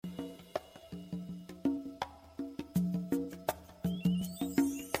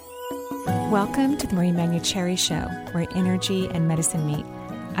Welcome to the Marie Manuchehri Show, where energy and medicine meet.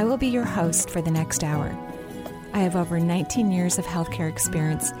 I will be your host for the next hour. I have over 19 years of healthcare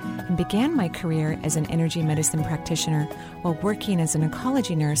experience and began my career as an energy medicine practitioner while working as an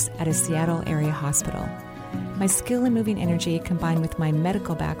oncology nurse at a Seattle area hospital. My skill in moving energy combined with my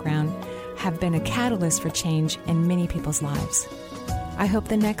medical background have been a catalyst for change in many people's lives. I hope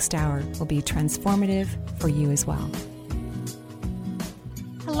the next hour will be transformative for you as well.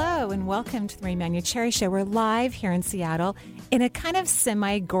 Hello and welcome to the Marie Manuchehri Show. We're live here in Seattle in a kind of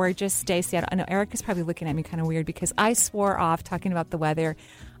semi-gorgeous day. Seattle. I know Eric is probably looking at me kind of weird because I swore off talking about the weather.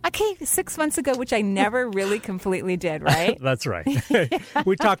 Okay, 6 months ago, which I never really completely did, right? That's right.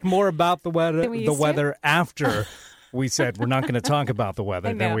 We talked more about the weather after we said we're not going to talk about the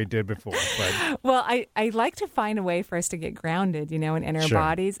weather than we did before. But. Well, I like to find a way for us to get grounded, in our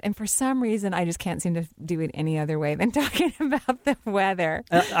bodies. And for some reason, I just can't seem to do it any other way than talking about the weather.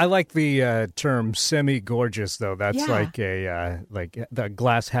 I like the term semi-gorgeous, though. That's like the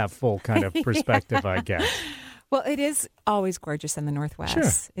glass half full kind of perspective, I guess. Well, it is always gorgeous in the Northwest.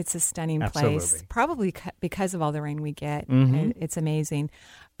 Sure. It's a stunning place, probably because of all the rain we get. Mm-hmm. It's amazing.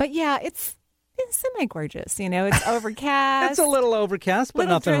 But yeah, it's semi-gorgeous, it's overcast. It's a little overcast, but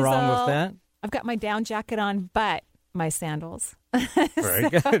nothing wrong with that. I've got my down jacket on, but my sandals. Very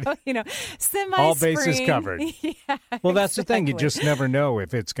good. Semi-spring. All bases covered. Yeah, well, that's the thing. You just never know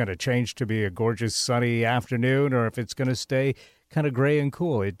if it's going to change to be a gorgeous sunny afternoon or if it's going to stay kind of gray and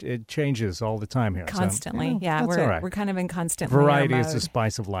cool. It changes all the time here. Constantly. So, we're kind of in constant variety mode. Is the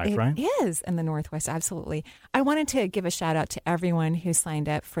spice of life, right? It is in the Northwest, absolutely. I wanted to give a shout out to everyone who signed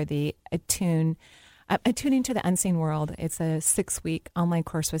up for the Attuning to the Unseen World. It's a 6-week online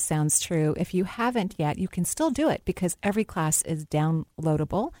course with Sounds True. If you haven't yet, you can still do it because every class is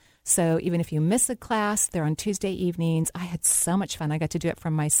downloadable. So even if you miss a class, they're on Tuesday evenings. I had so much fun. I got to do it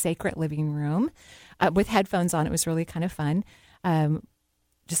from my sacred living room with headphones on. It was really kind of fun.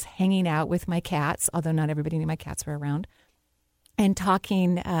 Just hanging out with my cats, although not everybody knew my cats were around, and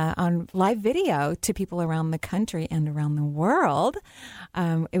talking on live video to people around the country and around the world.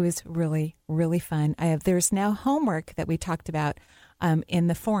 It was really, really fun. There's now homework that we talked about in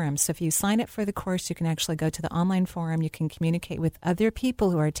the forum. So if you sign up for the course, you can actually go to the online forum. You can communicate with other people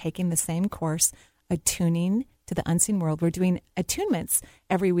who are taking the same course, Attuning to the Unseen World. We're doing attunements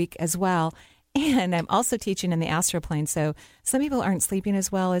every week as well. And I'm also teaching in the astral plane. So some people aren't sleeping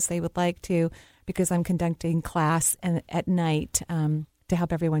as well as they would like to because I'm conducting class at night to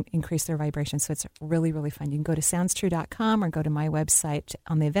help everyone increase their vibration. So it's really, really fun. You can go to SoundsTrue.com or go to my website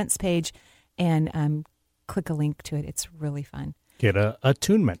on the events page and click a link to it. It's really fun. Get an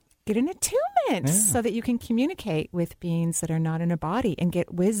attunement. Get an attunement so that you can communicate with beings that are not in a body and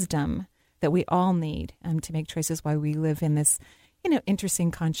get wisdom that we all need to make choices while we live in this,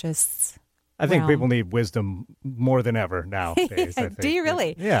 interesting conscious I think people need wisdom more than ever nowadays. I think. Do you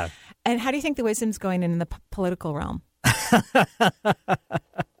really? Yeah. And how do you think the wisdom's going in the political realm?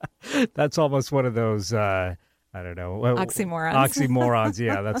 That's almost one of those, I don't know. Oxymorons. Oxymorons,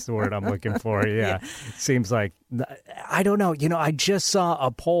 yeah, that's the word I'm looking for, yeah. It seems like, I don't know. I just saw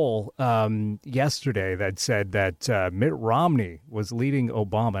a poll yesterday that said that Mitt Romney was leading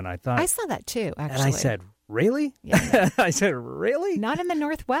Obama, and I saw that too, actually. And I said, really? Yeah. I said, really? Not in the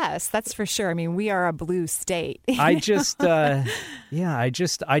Northwest, that's for sure. I mean, we are a blue state. I just, I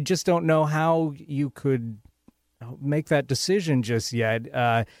just don't know how you could make that decision just yet.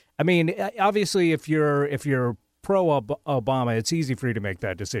 I mean, obviously, if you're pro-Obama, it's easy for you to make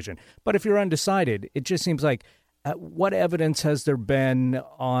that decision. But if you're undecided, it just seems like, what evidence has there been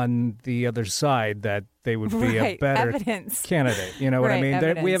on the other side that they would be a better candidate? You know what I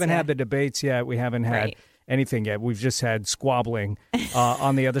mean? We haven't had the debates yet. We haven't had anything yet. We've just had squabbling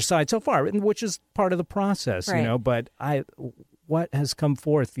on the other side so far, which is part of the process, But what has come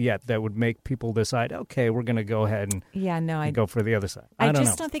forth yet that would make people decide, okay, we're going to go ahead and go for the other side? I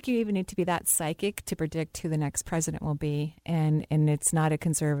don't think you even need to be that psychic to predict who the next president will be. And it's not a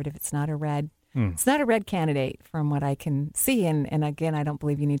conservative. It's not a red. It's not a red candidate from what I can see. And again, I don't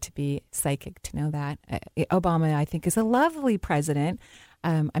believe you need to be psychic to know that. Obama, I think, is a lovely president.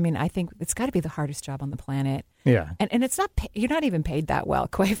 I think it's got to be the hardest job on the planet. Yeah. And it's not, you're not even paid that well,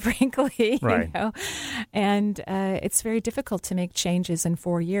 quite frankly. Right. And it's very difficult to make changes in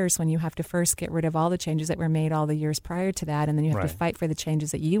 4 years when you have to first get rid of all the changes that were made all the years prior to that. And then you have to fight for the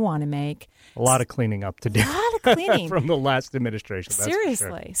changes that you want to make. A lot of cleaning up to do. A lot of cleaning. From the last administration. Seriously.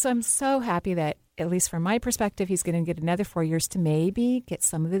 For sure. So I'm so happy that, at least from my perspective, he's going to get another 4 years to maybe get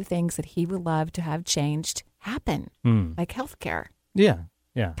some of the things that he would love to have changed happen, like healthcare. Yeah.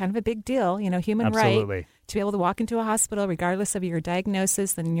 Yeah. kind of a big deal, human Absolutely. right to be able to walk into a hospital regardless of your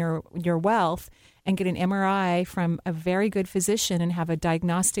diagnosis and your wealth and get an MRI from a very good physician and have a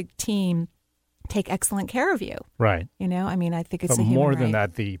diagnostic team take excellent care of you. Right. I think it's But a human more right. than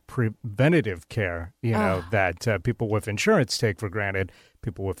that, the preventative care, that people with insurance take for granted,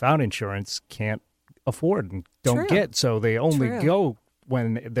 people without insurance can't afford and don't True. get. So they only True. go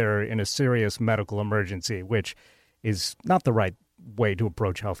when they're in a serious medical emergency, which is not the right way to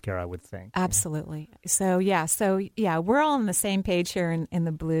approach healthcare, I would think. Absolutely. So we're all on the same page here in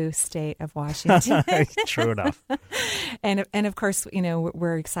the blue state of Washington. True enough. And of course,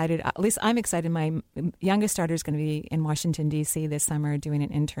 we're excited. At least I'm excited. My youngest daughter is going to be in Washington, D.C. this summer doing an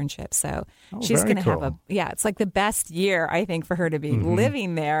internship. So she's very going to have cool. it's like the best year, I think, for her to be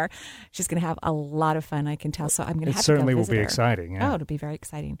living there. She's going to have a lot of fun, I can tell. So I'm going to It have certainly to go will visit be her. exciting. Yeah. Oh, it'll be very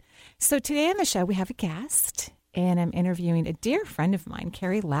exciting. So today on the show, we have a guest. And I'm interviewing a dear friend of mine,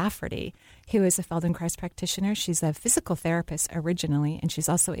 Carrie Lafferty, who is a Feldenkrais practitioner. She's a physical therapist originally, and she's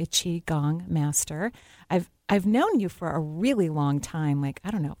also a Qigong master. I've known you for a really long time,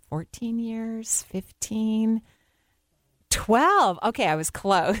 14 years, 15, 12. Okay, I was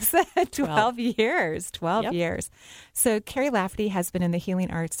close. 12 years. 12 Yep. years. So Carrie Lafferty has been in the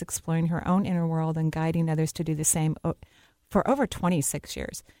healing arts, exploring her own inner world and guiding others to do the same for over 26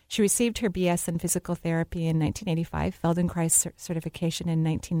 years. She received her BS in physical therapy in 1985, Feldenkrais certification in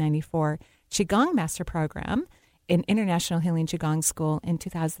 1994, Qigong Master Program in International Healing Qigong School in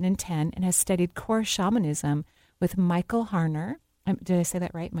 2010, and has studied core shamanism with Michael Harner. Did I say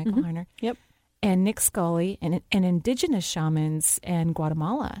that right? Michael Harner? Yep. And Nick Scully and indigenous shamans in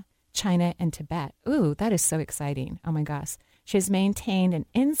Guatemala, China, and Tibet. Ooh, that is so exciting. Oh my gosh. She has maintained an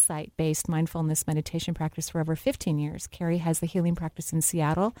insight-based mindfulness meditation practice for over 15 years. Carrie has the healing practice in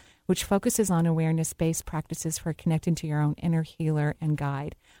Seattle, which focuses on awareness-based practices for connecting to your own inner healer and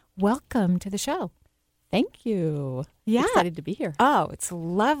guide. Welcome to the show. Thank you. Yeah. Excited to be here. Oh, it's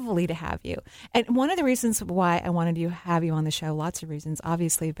lovely to have you. And one of the reasons why I wanted to have you on the show, lots of reasons,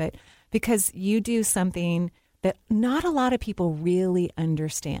 obviously, but because you do something that not a lot of people really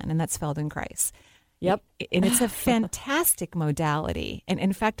understand, and that's Feldenkrais. Yep. And it's a fantastic modality. And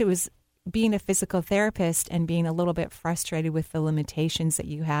in fact, it was being a physical therapist and being a little bit frustrated with the limitations that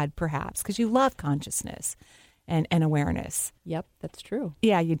you had, perhaps, because you love consciousness and awareness. Yep, that's true.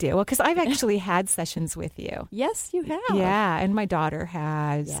 Yeah, you do. Well, because I've actually had sessions with you. Yes, you have. Yeah, and my daughter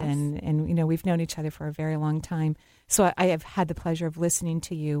has, Yes. and we've known each other for a very long time. So I have had the pleasure of listening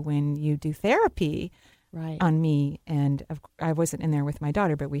to you when you do therapy Right. on me, and I wasn't in there with my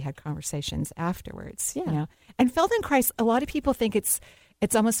daughter, but we had conversations afterwards. Yeah. And Feldenkrais, a lot of people think it's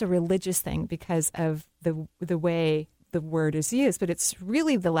almost a religious thing because of the way the word is used, but it's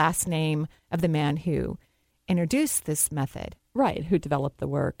really the last name of the man who introduced this method. Right, who developed the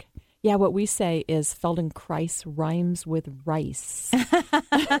work. Yeah, what we say is Feldenkrais rhymes with rice.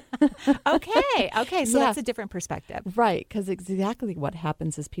 Okay, so Yeah. that's a different perspective. Right, because exactly what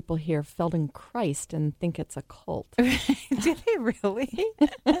happens is people hear Feldenkrais and think it's a cult. Do they really?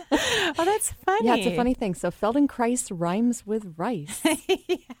 Oh, that's funny. Yeah, it's a funny thing. So Feldenkrais rhymes with rice.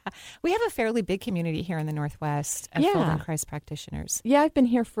 Yeah. We have a fairly big community here in the Northwest of Yeah. Feldenkrais practitioners. Yeah, I've been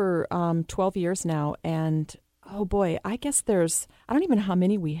here for 12 years now, and oh boy, I guess I don't even know how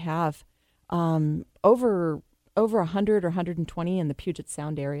many we have, over 100 or 120 in the Puget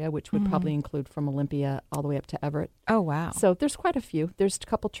Sound area, which would probably include from Olympia all the way up to Everett. Oh, wow. So there's quite a few. There's a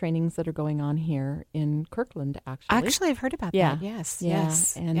couple trainings that are going on here in Kirkland, actually. Actually, I've heard about Yeah. that. Yes, Yeah,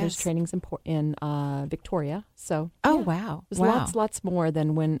 yes. and there's yes. trainings in Victoria. So Oh, yeah. wow. There's wow. lots more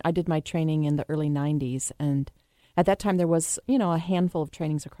than when I did my training in the early 90s. And at that time, there was, a handful of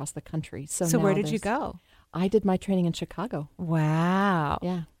trainings across the country. So where now did you there's- go? I did my training in Chicago. Wow.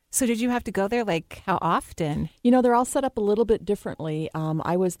 Yeah. So did you have to go there, how often? They're all set up a little bit differently.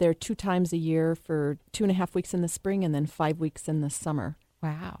 I was there 2 times a year for 2.5 weeks in the spring and then 5 weeks in the summer.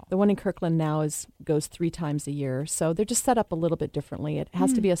 Wow. The one in Kirkland now goes 3 times a year. So they're just set up a little bit differently. It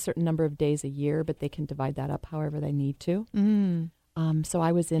has to be a certain number of days a year, but they can divide that up however they need to. So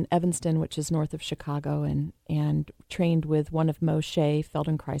I was in Evanston, which is north of Chicago, and trained with one of Moshe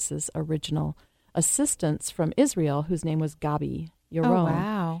Feldenkrais's original assistants from Israel, whose name was Gabi Yaron. Oh,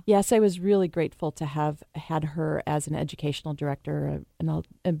 wow. Yes, I was really grateful to have had her as an educational director,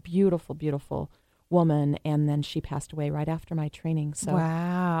 a beautiful, beautiful woman, and then she passed away right after my training. So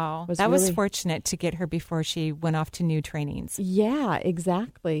wow. was That was really- fortunate to get her before she went off to new trainings. Yeah,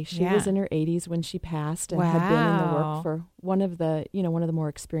 exactly. She Yeah. was in her 80s when she passed and had been in the Wow. work for one of the more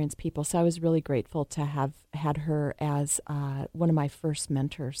experienced people. So I was really grateful to have had her as one of my first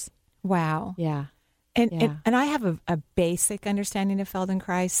mentors. Wow. Yeah. And I have a basic understanding of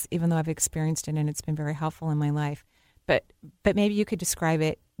Feldenkrais, even though I've experienced it and it's been very helpful in my life. But maybe you could describe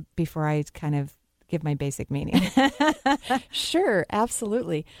it before I kind of give my basic meaning. Sure,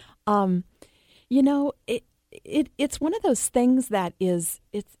 absolutely. It's one of those things that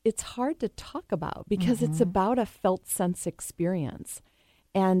it's hard to talk about because it's about a felt sense experience.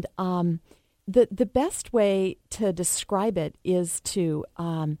 And the best way to describe it is to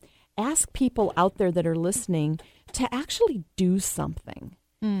ask people out there that are listening to actually do something.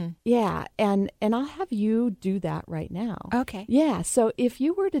 Yeah, and I'll have you do that right now. Okay. Yeah, so if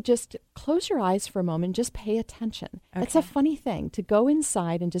you were to just close your eyes for a moment, just pay attention. Okay. It's a funny thing to go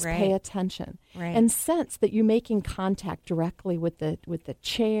inside and just pay attention and sense that you're making contact directly with the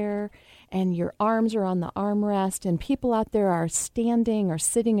chair, and your arms are on the armrest, and people out there are standing or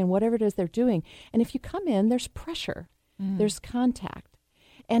sitting and whatever it is they're doing. And if you come in, there's pressure, there's contact,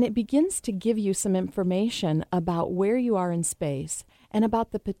 and it begins to give you some information about where you are in space and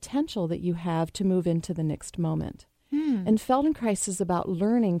about the potential that you have to move into the next moment. And Feldenkrais is about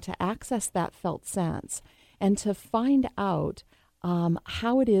learning to access that felt sense and to find out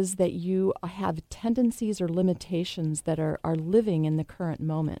how it is that you have tendencies or limitations that are living in the current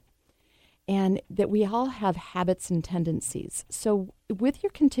moment. And that we all have habits and tendencies. So with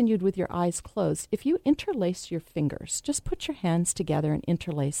your eyes closed, if you interlace your fingers, just put your hands together and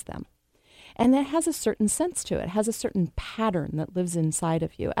interlace them. And that has a certain sense to it. It has a certain pattern that lives inside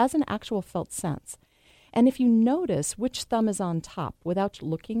of you as an actual felt sense. And if you notice which thumb is on top without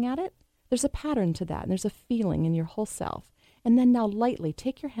looking at it, there's a pattern to that. And there's a feeling in your whole self. And then now lightly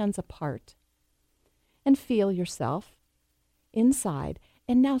take your hands apart and feel yourself inside.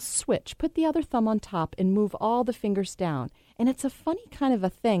 And now switch. Put the other thumb on top and move all the fingers down. And it's a funny kind of a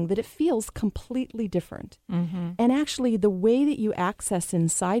thing that it feels completely different. And actually, the way that you access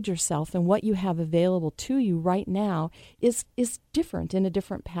inside yourself and what you have available to you right now is different in a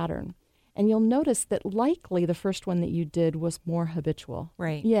different pattern. And you'll notice that likely the first one that you did was more habitual.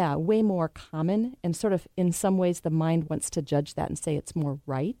 Right. Yeah, way more common. And sort of in some ways, the mind wants to judge that and say it's more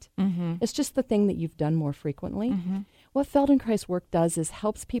right. It's just the thing that you've done more frequently. What Feldenkrais work does is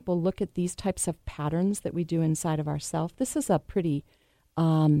helps people look at these types of patterns that we do inside of ourselves. This is a pretty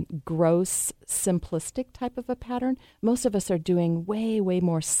gross, simplistic type of a pattern. Most of us are doing way, way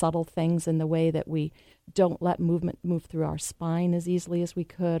more subtle things in the way that we don't let movement move through our spine as easily as we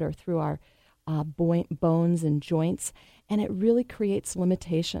could or through our bones and joints. And it really creates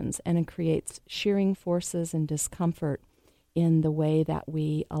limitations and it creates shearing forces and discomfort in the way that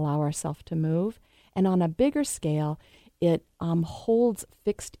we allow ourselves to move. And on a bigger scale, it holds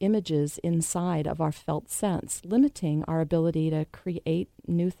fixed images inside of our felt sense, limiting our ability to create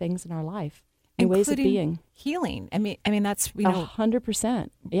new things in our life, new ways of being. Healing. I mean that's 100%.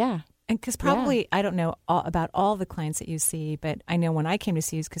 Yeah. And because probably I don't know about all the clients that you see, but I know when I came to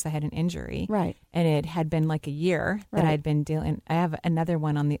see you because I had an injury, right? And it had been like a year that I'd been dealing. I have another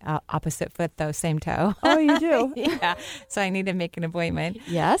one on the opposite foot, though, same toe. Oh, you do? Yeah. So I need to make an appointment.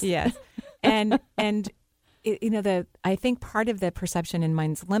 Yes. Yes. And I think part of the perception in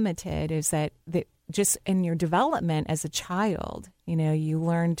Minds Limited is that just in your development as a child, you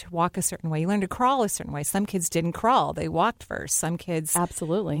learn to walk a certain way. You learn to crawl a certain way. Some kids didn't crawl. They walked first. Some kids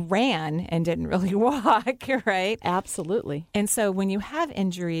absolutely ran and didn't really walk, right? Absolutely. And so when you have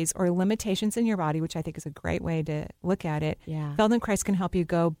injuries or limitations in your body, which I think is a great way to look at it, Feldenkrais can help you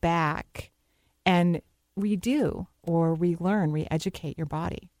go back and redo or relearn, re-educate your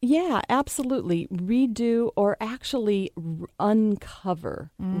body. Yeah, absolutely. Redo or actually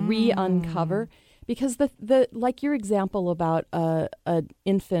uncover, re-uncover. Because the like your example about an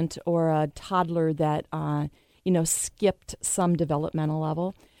infant or a toddler that skipped some developmental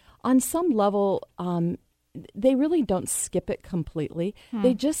level, on some level they really don't skip it completely.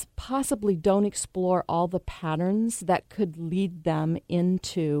 They just possibly don't explore all the patterns that could lead them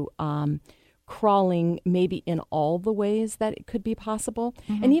into crawling maybe in all the ways that it could be possible.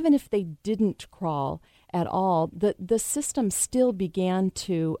 And even if they didn't crawl at all, the system still began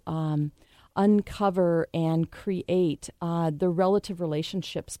to uncover and create the relative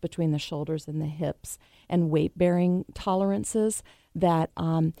relationships between the shoulders and the hips and weight-bearing tolerances that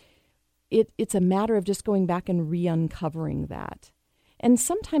it's a matter of just going back and re-uncovering that. And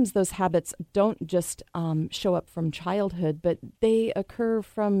sometimes those habits don't just show up from childhood, but they occur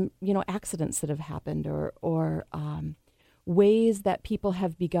from, accidents that have happened or ways that people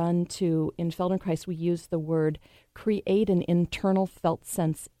have begun to, in Feldenkrais, we use the word create an internal felt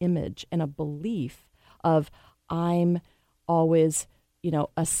sense image and a belief of I'm always,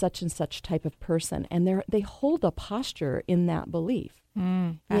 a such and such type of person. And they hold a posture in that belief.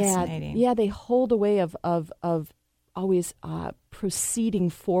 Fascinating. Yeah, they hold a way of always proceeding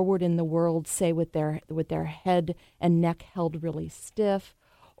forward in the world, say with their head and neck held really stiff,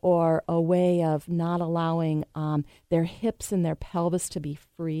 or a way of not allowing their hips and their pelvis to be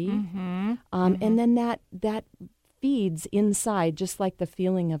free. And then that feeds inside, just like the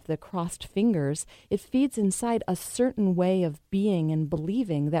feeling of the crossed fingers, it feeds inside a certain way of being and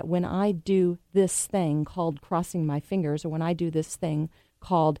believing that when I do this thing called crossing my fingers, or when I do this thing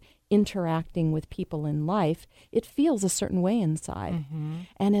called interacting with people in life, it feels a certain way inside.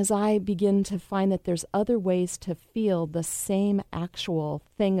 And as I begin to find that there's other ways to feel the same actual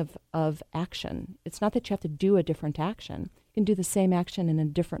thing of action, it's not that you have to do a different action. You can do the same action in a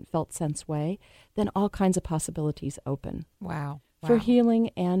different felt sense way, then all kinds of possibilities open. Wow. For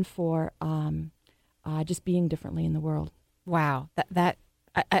healing and for just being differently in the world. Wow.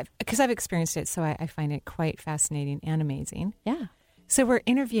 Because I've experienced it, so I find it quite fascinating and amazing. Yeah. So we're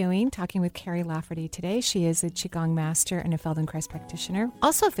talking with Carrie Lafferty today. She is a Qigong master and a Feldenkrais practitioner,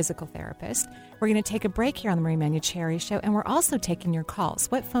 also a physical therapist. We're going to take a break here on the Marie Manuchehri Show, and we're also taking your calls.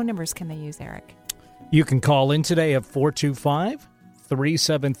 What phone numbers can they use, Eric? You can call in today at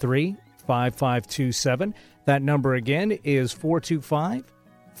 425-373-5527. That number again is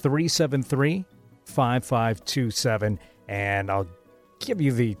 425-373-5527. And I'll give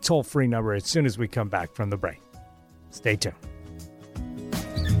you the toll-free number as soon as we come back from the break. Stay tuned.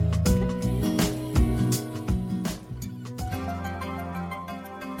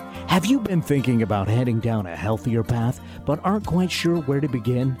 Have you been thinking about heading down a healthier path, but aren't quite sure where to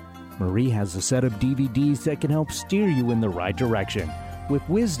begin? Marie has a set of DVDs that can help steer you in the right direction, with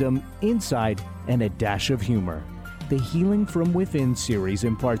wisdom, insight, and a dash of humor. The Healing from Within series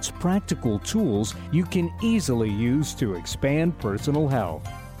imparts practical tools you can easily use to expand personal health.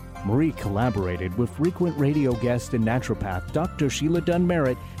 Marie collaborated with frequent radio guest and naturopath Dr. Sheila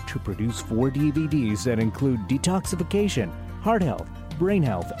Dunn-Merritt to produce 4 DVDs that include detoxification, heart health, brain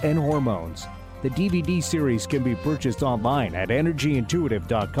health, and hormones. The DVD series can be purchased online at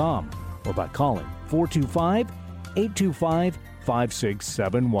energyintuitive.com or by calling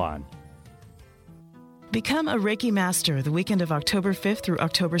 425-825-5671. Become a Reiki Master the weekend of October 5th through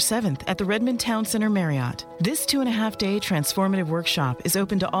October 7th at the Redmond Town Center Marriott. This 2.5-day transformative workshop is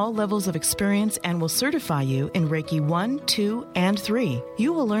open to all levels of experience and will certify you in Reiki 1, 2, and 3.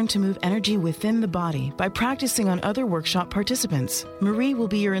 You will learn to move energy within the body by practicing on other workshop participants. Marie will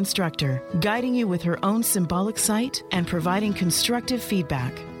be your instructor, guiding you with her own symbolic sight and providing constructive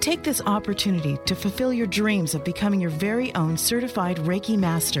feedback. Take this opportunity to fulfill your dreams of becoming your very own certified Reiki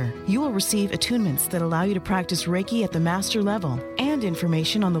Master. You will receive attunements that allow you to practice Reiki at the master level and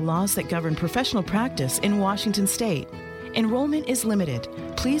information on the laws that govern professional practice in Washington State. Enrollment is limited.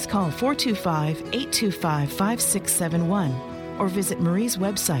 Please call 425-825-5671 or visit Marie's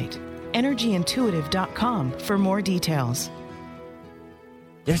website, energyintuitive.com, for more details.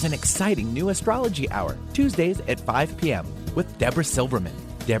 There's an exciting new astrology hour, Tuesdays at 5 p.m. with Deborah Silverman.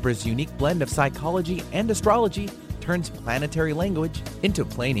 Deborah's unique blend of psychology and astrology turns planetary language into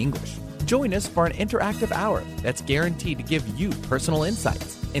plain English. Join us for an interactive hour that's guaranteed to give you personal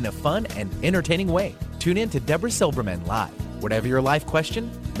insights in a fun and entertaining way. Tune in to Deborah Silverman live. Whatever your life question,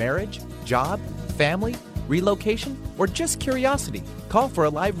 marriage, job, family, relocation, or just curiosity, call for a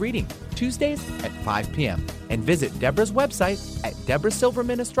live reading Tuesdays at 5 p.m. and visit Deborah's website at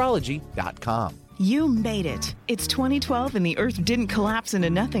deborahsilvermanastrology.com. You made it. It's 2012 and the Earth didn't collapse into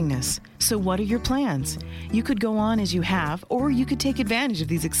nothingness. So what are your plans? You could go on as you have, or you could take advantage of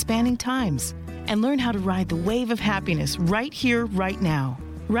these expanding times and learn how to ride the wave of happiness right here, right now.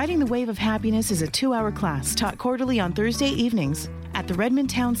 Riding the Wave of Happiness is a 2-hour class taught quarterly on Thursday evenings at the Redmond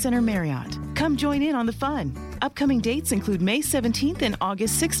Town Center Marriott. Come join in on the fun. Upcoming dates include May 17th and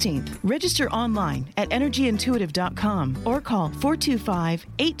August 16th. Register online at energyintuitive.com or call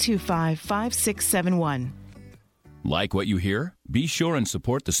 425-825-5671. Like what you hear? Be sure and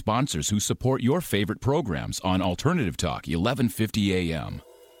support the sponsors who support your favorite programs on Alternative Talk, 1150 AM.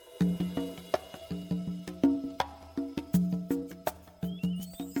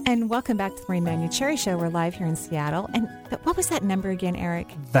 And welcome back to the Marie Manuchehri Show. We're live here in Seattle. And what was that number again, Eric?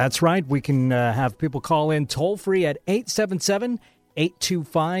 That's right. We can have people call in toll-free at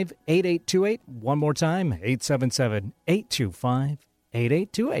 877-825-8828. One more time,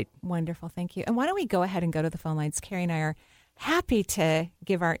 877-825-8828. Wonderful. Thank you. And why don't we go ahead and go to the phone lines? Carrie and I are happy to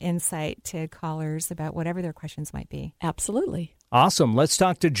give our insight to callers about whatever their questions might be. Absolutely. Awesome. Let's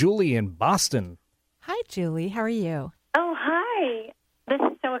talk to Julie in Boston. Hi, Julie. How are you? Oh, hi. This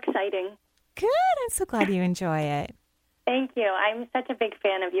is so exciting. Good. I'm so glad you enjoy it. Thank you. I'm such a big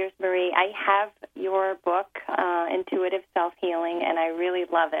fan of yours, Marie. I have your book, Intuitive Self-Healing, and I really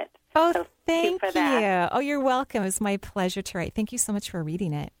love it. Oh, so thank you for that. Oh, you're welcome. It's my pleasure to write. Thank you so much for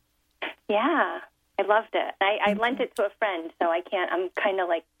reading it. Yeah, I loved it. I lent it to a friend, so I'm kind of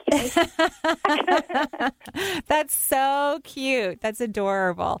like, That's so cute. That's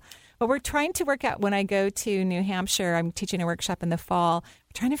adorable. But we're trying to work out when I go to New Hampshire. I'm teaching a workshop in the fall.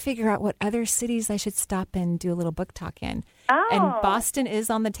 We're trying to figure out what other cities I should stop and do a little book talk in. Oh. And Boston is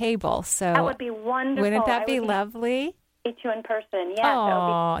on the table. So that would be wonderful. Wouldn't that be lovely? Meet you in person. Yeah.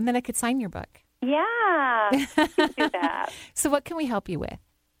 Oh, and then I could sign your book. Yeah. Do that. So what can we help you with?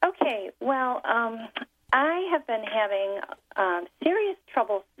 Okay. Well, I have been having serious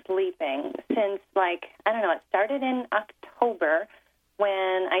trouble sleeping since, it started in October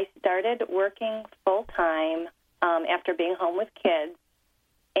when I started working full-time after being home with kids.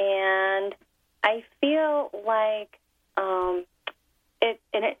 And I feel like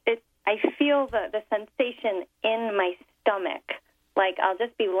I feel the sensation in my stomach. Like I'll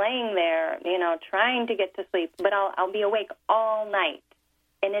just be laying there, trying to get to sleep, but I'll be awake all night.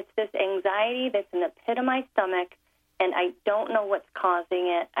 And it's this anxiety that's in the pit of my stomach, and I don't know what's causing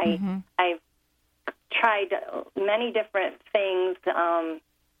it. I've tried many different things.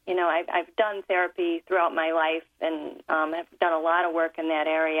 I've done therapy throughout my life, and I've done a lot of work in that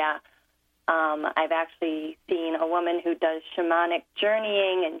area. I've actually seen a woman who does shamanic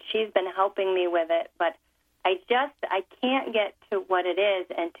journeying, and she's been helping me with it. But I can't get to what it is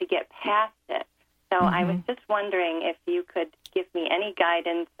and to get past it. So I was just wondering if you could give me any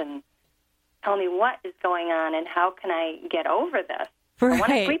guidance and tell me what is going on and how can I get over this. Right. I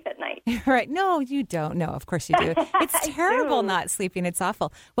want to sleep at night. Right. No, you don't. No, of course you do. It's terrible not sleeping. It's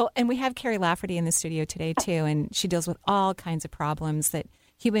awful. Well, and we have Carrie Lafferty in the studio today, too, and she deals with all kinds of problems that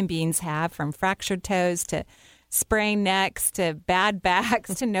human beings have, from fractured toes to sprained necks to bad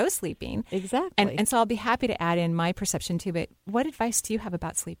backs to no sleeping. Exactly. And so I'll be happy to add in my perception, too, but what advice do you have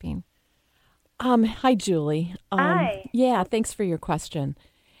about sleeping? Hi, Julie. Hi. Yeah, thanks for your question.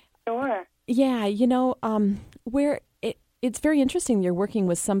 Sure. Yeah, it's very interesting you're working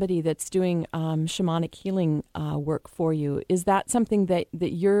with somebody that's doing shamanic healing work for you. Is that something that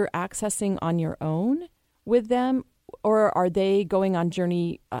you're accessing on your own with them, or are they going on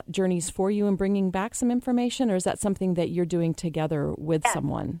journeys for you and bringing back some information, or is that something that you're doing together with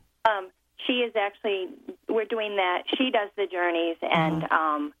someone? She is actually, we're doing that. She does the journeys, and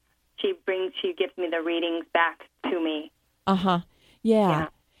she gives me the readings back to me. Yeah.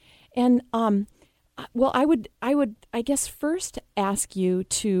 And well, I would I guess first ask you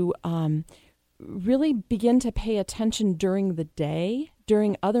to really begin to pay attention during the day,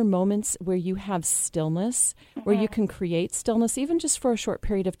 during other moments where you have stillness, where you can create stillness, even just for a short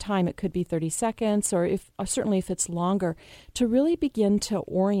period of time. It could be 30 seconds, or certainly if it's longer, to really begin to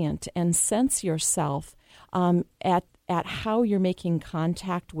orient and sense yourself at how you're making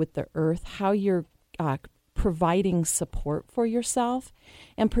contact with the earth, how you're providing support for yourself,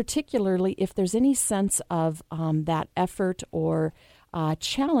 and particularly if there's any sense of that effort or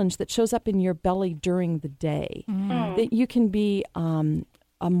challenge that shows up in your belly during the day, that you can be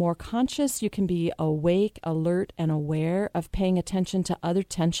more conscious, you can be awake, alert, and aware of paying attention to other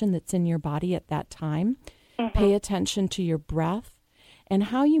tension that's in your body at that time. Pay attention to your breath and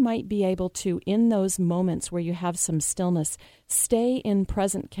how you might be able to, in those moments where you have some stillness, stay in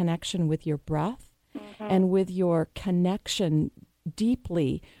present connection with your breath and with your connection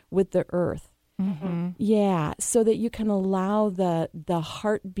deeply with the earth. Yeah, so that you can allow the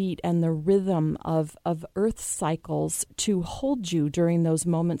heartbeat and the rhythm of earth cycles to hold you during those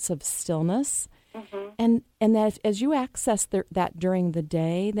moments of stillness. And that as you access that during the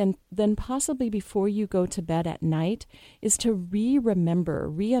day, then possibly before you go to bed at night, is to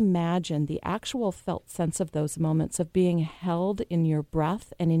reimagine the actual felt sense of those moments of being held in your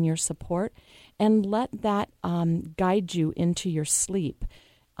breath and in your support, and let that guide you into your sleep.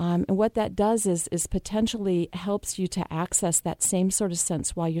 And what that does is potentially helps you to access that same sort of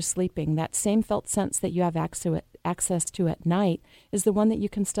sense while you're sleeping. That same felt sense that you have access to at night is the one that you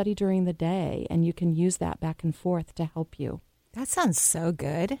can study during the day, and you can use that back and forth to help you. That sounds so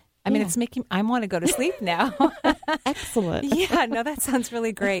good. I mean, it's making, I want to go to sleep now. Excellent. Yeah, no, that sounds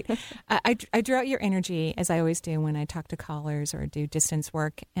really great. I drew out your energy, as I always do when I talk to callers or do distance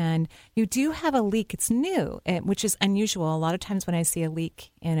work. And you do have a leak. It's new, which is unusual. A lot of times when I see a leak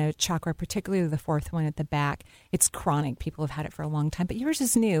in a chakra, particularly the fourth one at the back, it's chronic. People have had it for a long time. But yours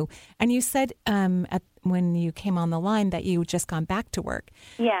is new. And you said when you came on the line that you just gone back to work.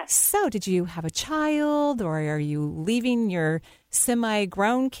 Yes. So did you have a child, or are you leaving your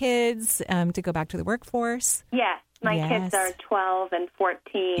semi-grown kids to go back to the workforce? Yes. My Yes. kids are 12 and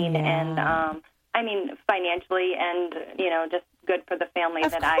 14, and I mean, financially and, just good for the family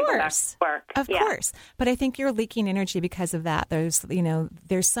Of that I go back course. to work. Of course. But I think you're leaking energy because of that.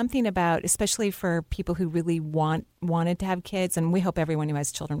 There's something about, especially for people who really wanted to have kids, and we hope everyone who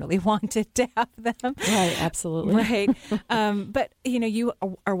has children really wanted to have them. Right, absolutely. Right. But, you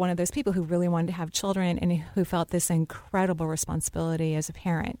are one of those people who really wanted to have children and who felt this incredible responsibility as a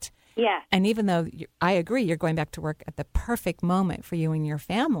parent. Yeah. And even though I agree, you're going back to work at the perfect moment for you and your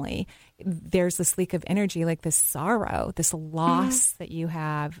family, there's this leak of energy, like this sorrow, this loss that you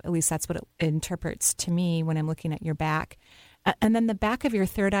have. At least that's what it interprets to me when I'm looking at your back. And then the back of your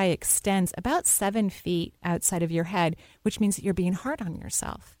third eye extends about 7 feet outside of your head, which means that you're being hard on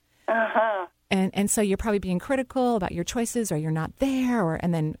yourself. Uh-huh. And so you're probably being critical about your choices, or you're not there,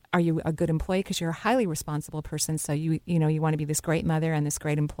 and then are you a good employee because you're a highly responsible person? So you want to be this great mother and this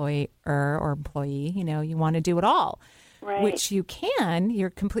great employee or employee. You want to do it all, Right. which you can. You're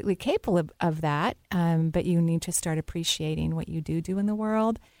completely capable of that, but you need to start appreciating what you do in the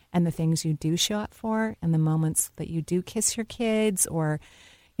world and the things you do show up for, and the moments that you do kiss your kids or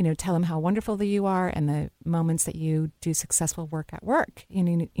tell them how wonderful that you are, and the moments that you do successful work at work.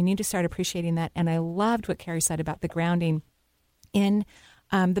 You need to start appreciating that. And I loved what Carrie said about the grounding in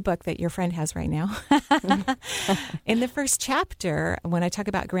the book that your friend has right now. In the first chapter, when I talk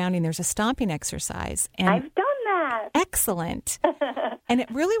about grounding, there's a stomping exercise. And I've done that. excellent. And it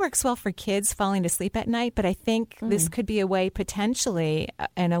really works well for kids falling to sleep at night. But I think this could be a way potentially,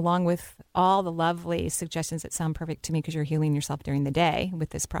 and along with all the lovely suggestions that sound perfect to me because you're healing yourself during the day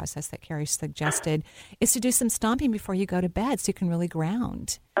with this process that Carrie suggested, is to do some stomping before you go to bed so you can really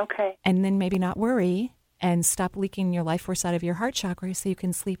ground. Okay. And then maybe not worry and stop leaking your life force out of your heart chakra so you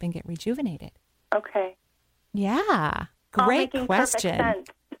can sleep and get rejuvenated. Okay. Yeah. All Great making question. perfect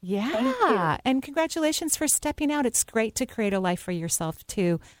sense. Yeah. And congratulations for stepping out. It's great to create a life for yourself,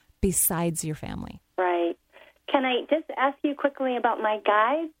 too, besides your family. Right. Can I just ask you quickly about my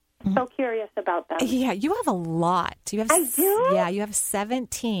guides? So curious about them. Yeah, you have a lot. I do? Yeah, you have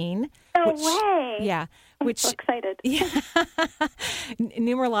 17. No way. Yeah. I'm so excited. Yeah.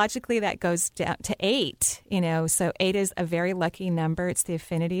 Numerologically, that goes down to 8, so 8 is a very lucky number. It's the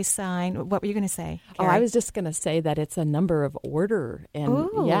affinity sign. What were you going to say, Oh, Carrie? I was just going to say that it's a number of order, and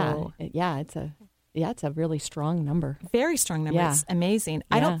Ooh. it's a really strong number. Very strong number. Yeah. It's amazing.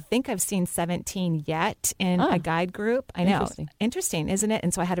 I Yeah. don't think I've seen 17 yet in a guide group. I know. Interesting, isn't it?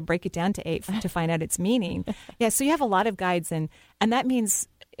 And so I had to break it down to 8 to find out its meaning. Yeah, so you have a lot of guides, and that means,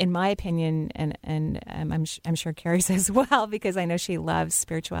 in my opinion, and I'm sure Carrie's as well, because I know she loves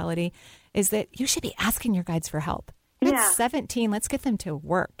spirituality, is that you should be asking your guides for help. That's Yeah. 17. Let's get them to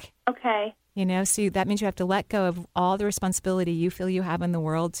work. Okay. So that means you have to let go of all the responsibility you feel you have in the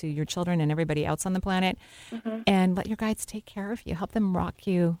world to your children and everybody else on the planet, and let your guides take care of you. Help them rock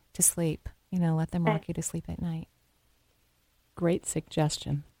you to sleep. Let them rock you to sleep at night. Great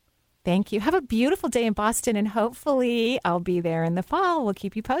suggestion. Thank you. Have a beautiful day in Boston, and hopefully I'll be there in the fall. We'll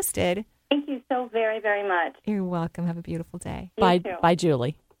keep you posted. Thank you so very, very much. You're welcome. Have a beautiful day. You too. Bye,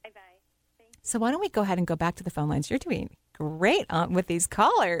 Julie. Bye-bye. So why don't we go ahead and go back to the phone lines? You're doing great with these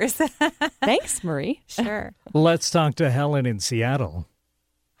callers. Thanks, Marie. Sure. Let's talk to Helen in Seattle.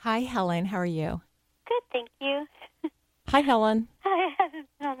 Hi, Helen. How are you? Good, thank you. Hi, Helen. I haven't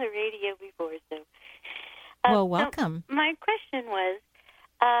been on the radio before, so. Well, welcome. So my question was,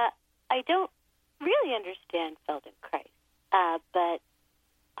 I don't really understand Feldenkrais, but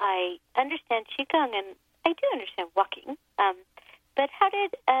I understand Qigong and I do understand walking. But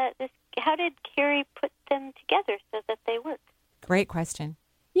how did Carrie put them together so that they work? Great question.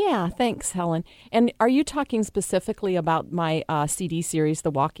 Yeah, thanks, Helen. And are you talking specifically about my CD series,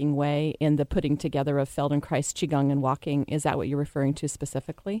 The Walking Way, and the putting together of Feldenkrais, Qigong, and walking? Is that what you're referring to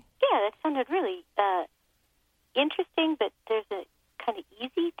specifically? Yeah, that sounded really interesting, but there's a kind of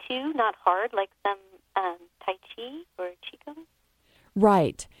easy too, not hard like some Tai Chi or Qigong.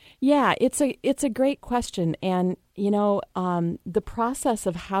 Right. Yeah, it's a great question, and the process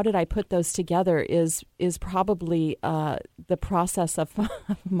of how did I put those together is probably the process of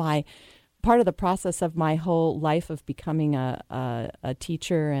part of the process of my whole life of becoming a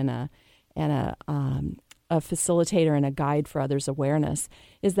teacher and a facilitator and a guide for others' awareness.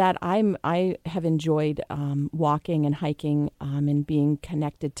 Is that I have enjoyed walking and hiking and being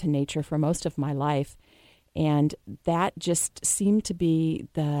connected to nature for most of my life. And that just seemed to be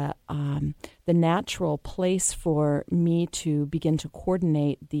the natural place for me to begin to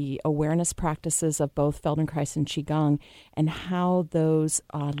coordinate the awareness practices of both Feldenkrais and Qigong and how those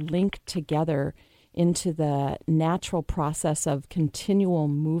link together into the natural process of continual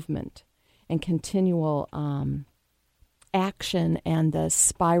movement and continual action and the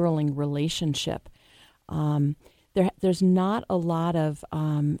spiraling relationship. There's not a lot of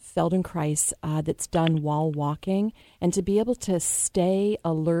Feldenkrais that's done while walking, and to be able to stay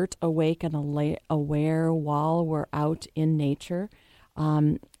alert, awake, and aware while we're out in nature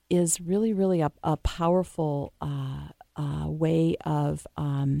is really, really a powerful way of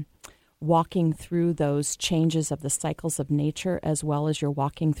walking through those changes of the cycles of nature, as well as you're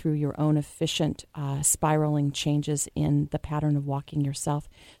walking through your own efficient spiraling changes in the pattern of walking yourself.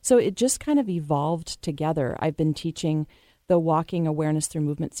 So it just kind of evolved together. I've been teaching the Walking Awareness Through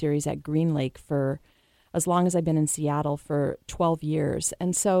Movement series at Green Lake for as long as I've been in Seattle, for 12 years.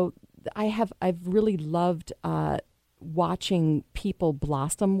 And so I've really loved watching people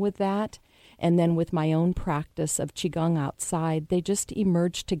blossom with that. And then with my own practice of Qigong outside, they just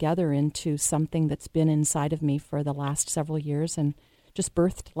emerged together into something that's been inside of me for the last several years and just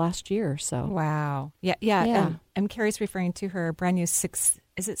birthed last year. So wow. Yeah. Carrie's referring to her brand new six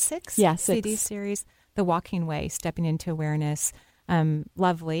Yeah, CD series, The Walking Way, Stepping into Awareness.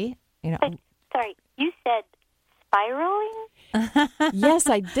 Lovely. Sorry, you said spiraling? Yes,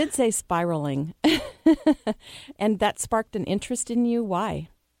 I did say spiraling. And that sparked an interest in you. Why?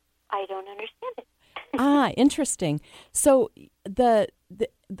 I don't understand it. Interesting. So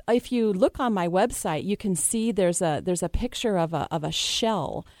if you look on my website, you can see there's a picture of a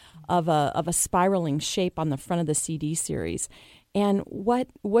shell of a spiraling shape on the front of the CD series. And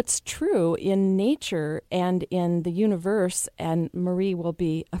what's true in nature and in the universe, and Marie will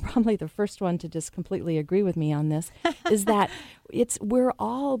be probably the first one to just completely agree with me on this, is that we're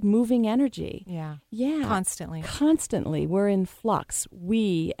all moving energy. Yeah. Constantly. We're in flux.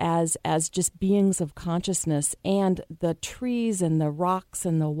 We as just beings of consciousness, and the trees and the rocks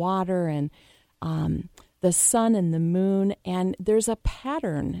and the water and the sun and the moon, and there's a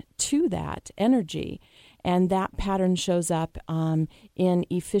pattern to that energy. And that pattern shows up in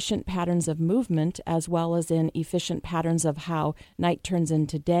efficient patterns of movement, as well as in efficient patterns of how night turns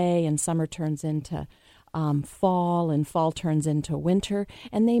into day and summer turns into fall and fall turns into winter.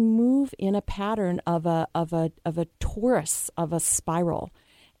 And they move in a pattern of a torus, of a spiral.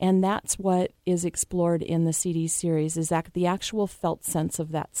 And that's what is explored in the CD series, is that the actual felt sense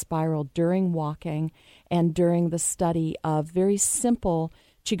of that spiral during walking and during the study of very simple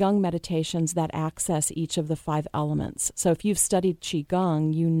Qigong meditations that access each of the 5 elements. So if you've studied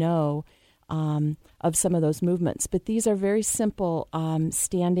Qigong, you know of some of those movements. But these are very simple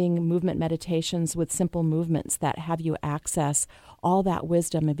standing movement meditations with simple movements that have you access all that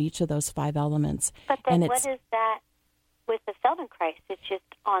wisdom of each of those 5 elements. But then what is that with the Feldenkrais? It's just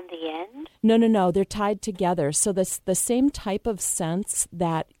on the end? No. They're tied together. So the same type of sense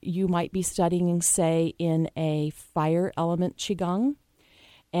that you might be studying, say, in a fire element Qigong,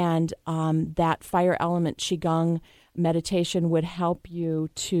 and that fire element Qigong meditation would help you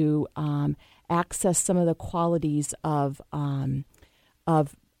to access some of the qualities of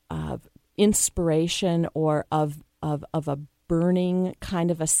inspiration, or of a burning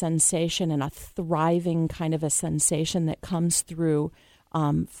kind of a sensation and a thriving kind of a sensation that comes through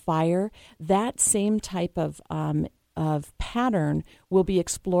fire. That same type of pattern will be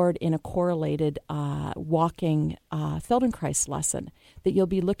explored in a correlated walking Feldenkrais lesson, that you'll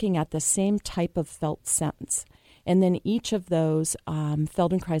be looking at the same type of felt sense. And then each of those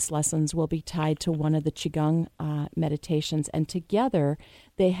Feldenkrais lessons will be tied to one of the Qigong meditations, and together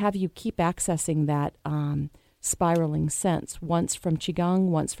they have you keep accessing that spiraling sense, once from Qigong,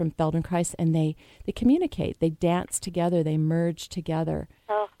 once from Feldenkrais, and they communicate, they dance together, they merge together.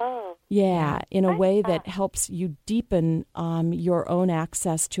 Yeah, in a way that helps you deepen your own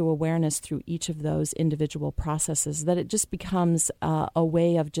access to awareness through each of those individual processes, that it just becomes a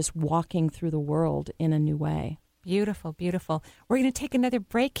way of just walking through the world in a new way. Beautiful, beautiful. We're going to take another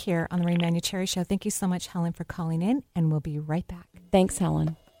break here on the Marie Manuchehri Show. Thank you so much, Helen, for calling in, and we'll be right back. Thanks,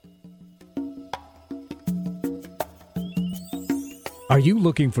 Helen. Are you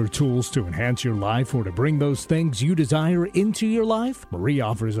looking for tools to enhance your life or to bring those things you desire into your life? Marie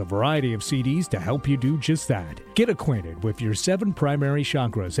offers a variety of CDs to help you do just that. Get acquainted with your 7 primary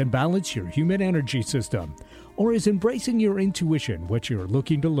chakras and balance your human energy system. Or is embracing your intuition what you're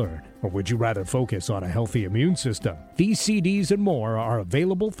looking to learn? Or would you rather focus on a healthy immune system? These CDs and more are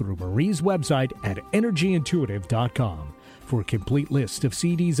available through Marie's website at energyintuitive.com. For a complete list of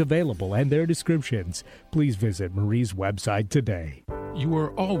CDs available and their descriptions, please visit Marie's website today. You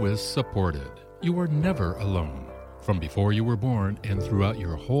are always supported. You are never alone. From before you were born and throughout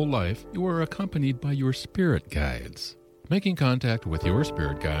your whole life, you are accompanied by your spirit guides. Making contact with your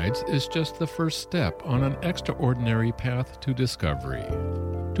spirit guides is just the first step on an extraordinary path to discovery.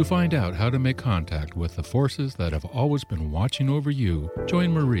 To To find out how to make contact with the forces that have always been watching over you,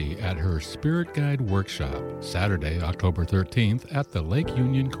 join Marie at her Spirit Guide Workshop, Saturday, October 13th at the Lake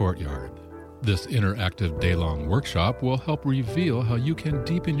Union Courtyard. This interactive day-long workshop will help reveal how you can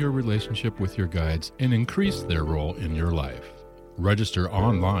deepen your relationship with your guides and increase their role in your life. Register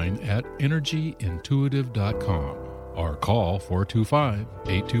online at energyintuitive.com or call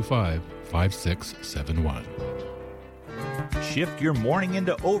 425-825-5671. Shift your morning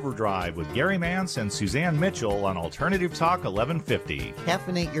into overdrive with Gary Mance and Suzanne Mitchell on Alternative Talk 1150.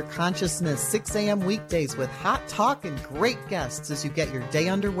 Caffeinate your consciousness 6 a.m. weekdays with hot talk and great guests as you get your day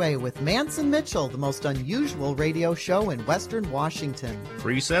underway with Mance and Mitchell, the most unusual radio show in Western Washington.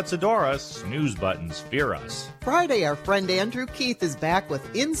 Presets adore us, snooze buttons fear us. Friday, our friend Andrew Keith is back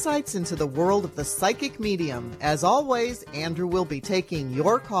with insights into the world of the psychic medium. As always, Andrew will be taking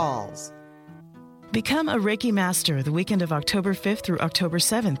your calls. Become a Reiki Master the weekend of October 5th through October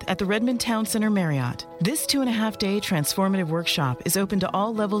 7th at the Redmond Town Center Marriott. This 2.5-day transformative workshop is open to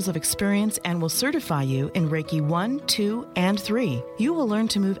all levels of experience and will certify you in Reiki 1, 2, and 3. You will learn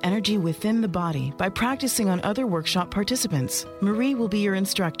to move energy within the body by practicing on other workshop participants. Marie will be your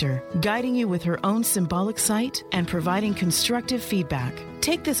instructor, guiding you with her own symbolic sight and providing constructive feedback.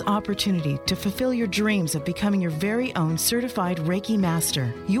 Take this opportunity to fulfill your dreams of becoming your very own certified Reiki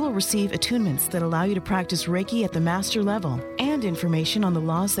Master. You will receive attunements that allow you to practice Reiki at the master level and information on the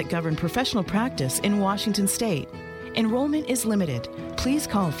laws that govern professional practice in Washington State. Enrollment is limited. Please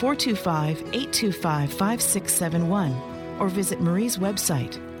call 425-825-5671 or visit Marie's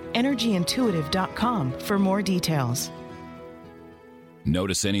website, energyintuitive.com, for more details.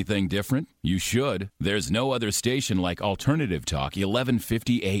 Notice anything different? You should. There's no other station like Alternative Talk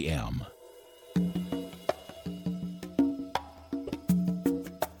 1150 AM.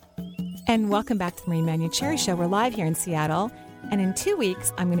 And welcome back to the Marie Manuchehri Show. We're live here in Seattle. And in 2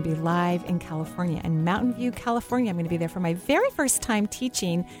 weeks, I'm going to be live in California, in Mountain View, California. I'm going to be there for my very first time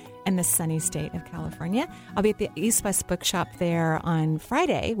teaching in the sunny state of California. I'll be at the East West Bookshop there on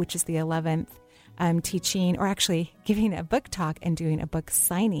Friday, which is the 11th. I'm teaching, or actually giving a book talk and doing a book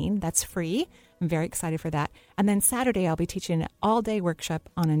signing. That's free. I'm very excited for that. And then Saturday, I'll be teaching an all-day workshop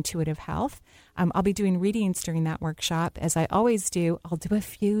on intuitive health. I'll be doing readings during that workshop, as I always do. I'll do a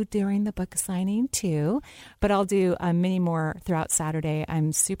few during the book signing, too. But I'll do many more throughout Saturday.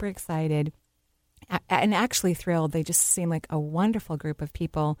 I'm super excited. And actually thrilled. They just seem like a wonderful group of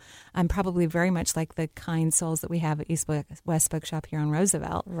people. Probably very much like the kind souls that we have at East West Bookshop here on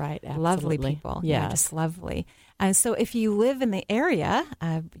Roosevelt. Right, absolutely. Lovely people. Yeah, just lovely. So if you live in the area,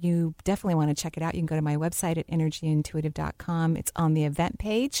 you definitely want to check it out. You can go to my website at energyintuitive.com. It's on the event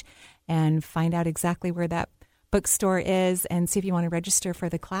page, and find out exactly where that bookstore is and see if you want to register for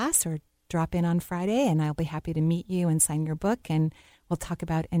the class or drop in on Friday, and I'll be happy to meet you and sign your book, and we'll talk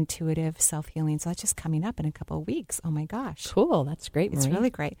about intuitive self-healing. So that's just coming up in a couple of weeks. Oh, my gosh. Cool. That's great, Marie. It's really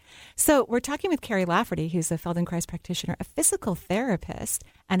great. So we're talking with Carrie Lafferty, who's a Feldenkrais practitioner, a physical therapist,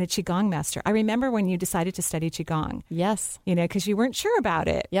 and a Qigong master. I remember when you decided to study Qigong. Yes. You know, because you weren't sure about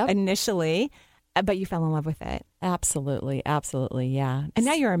it initially, but you fell in love with it. Absolutely. Absolutely. Yeah. And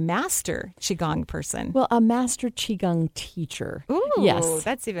now you're a master Qigong person. Well, a master Qigong teacher. Ooh, yes.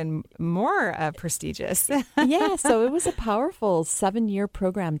 That's even more prestigious. Yeah. So it was a powerful 7-year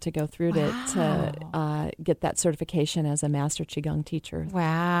program to go through to get that certification as a master Qigong teacher.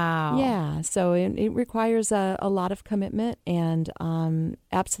 Wow. Yeah. So it requires a lot of commitment, and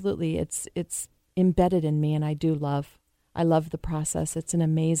absolutely it's embedded in me, and I love the process. It's an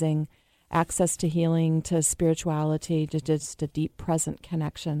amazing access to healing, to spirituality, to just a deep present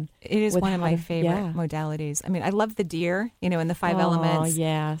connection. It is one of my favorite modalities. I mean, I love the deer, in the 5 elements.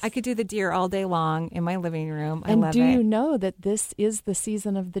 Yes. I could do the deer all day long in my living room. I and love do it. you know that this is the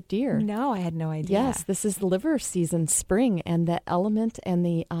season of the deer? No, I had no idea. Yes, this is liver season, spring, and the element and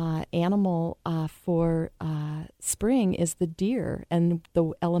the animal for spring is the deer, and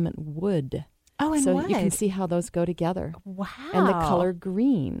the element wood. Oh, and so what? You can see how those go together. Wow. And the color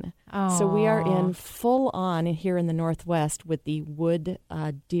green. Oh. So we are in full on here in the Northwest with the wood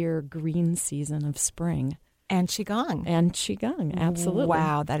deer green season of spring. And Qigong. Absolutely.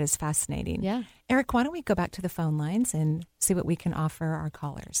 Wow, that is fascinating. Yeah. Eric, why don't we go back to the phone lines and see what we can offer our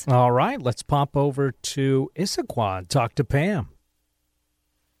callers? All right, let's pop over to Issaquah and talk to Pam.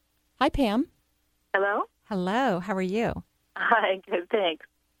 Hi, Pam. Hello? Hello, how are you? Hi, good, thanks.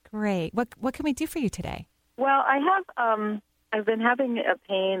 Great. What can we do for you today? Well, I have I've been having a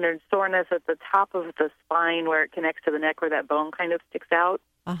pain or soreness at the top of the spine where it connects to the neck, where that bone kind of sticks out.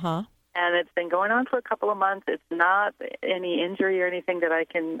 Uh-huh. And it's been going on for a couple of months. It's not any injury or anything that I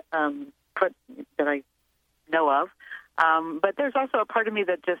can that I know of. But there's also a part of me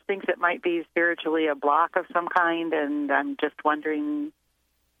that just thinks it might be spiritually a block of some kind, and I'm just wondering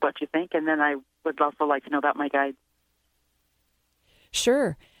what you think. And then I would also like to know about my guides.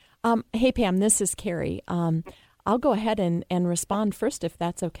 Sure. Hey, Pam, this is Carrie. I'll go ahead and respond first, if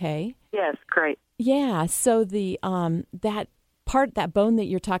that's okay. Yes, great. Yeah, so the that bone that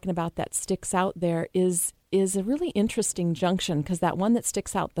you're talking about that sticks out there is a really interesting junction, because that one that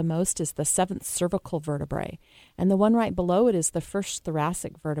sticks out the most is the 7th cervical vertebrae, and the one right below it is the 1st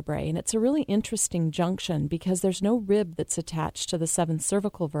thoracic vertebrae. And it's a really interesting junction because there's no rib that's attached to the 7th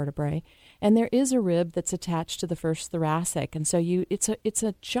cervical vertebrae, and there is a rib that's attached to the 1st thoracic. And so it's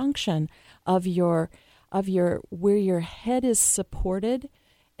a junction of your where your head is supported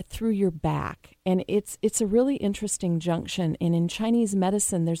through your back, and it's a really interesting junction. And in Chinese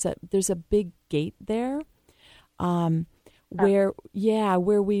medicine, there's a big gate there, where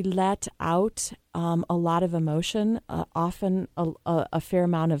we let out a lot of emotion. Often a fair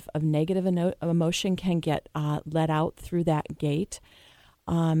amount of negative emotion can get let out through that gate.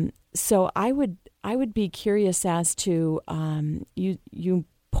 So I would be curious as to you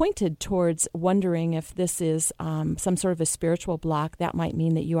pointed towards wondering if this is some sort of a spiritual block. That might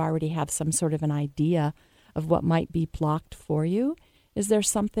mean that you already have some sort of an idea of what might be blocked for you. Is there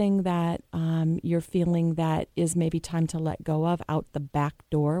something that you're feeling that is maybe time to let go of out the back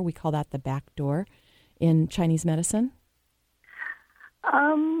door? We call that the back door in Chinese medicine.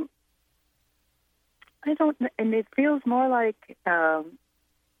 I don't, and it feels more like I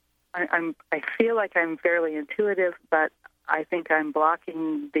feel like I'm fairly intuitive, but I think I'm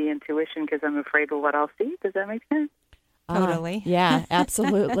blocking the intuition because I'm afraid of what I'll see. Does that make sense? Totally. Yeah,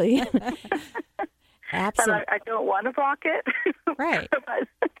 absolutely. Absolutely. I don't want to block it. Right.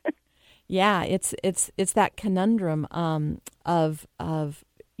 Yeah, it's that conundrum of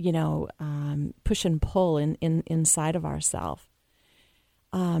push and pull inside of ourselves.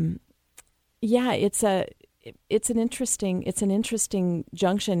 Yeah, it's an interesting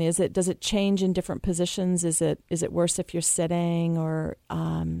junction. Does it change in different positions? Is it worse if you're sitting or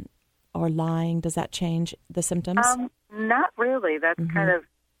lying? Does that change the symptoms? Not really. That's kind of,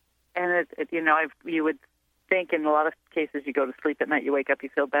 and you would think in a lot of cases you go to sleep at night, you wake up, you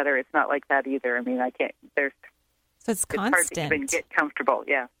feel better. It's not like that either. I mean, I can't. So it's constant. Hard to even get comfortable.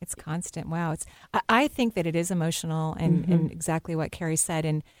 Yeah, it's constant. Wow. I think that it is emotional, and exactly what Carrie said,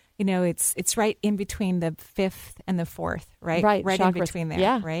 and. It's right in between the 5th and the 4th, right? Right chakras. In between there,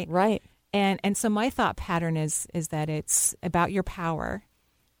 yeah, right? Right. And so my thought pattern is that it's about your power.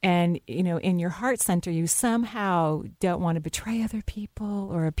 And, in your heart center, you somehow don't want to betray other people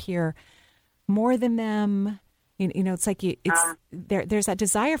or appear more than them. It's like there's that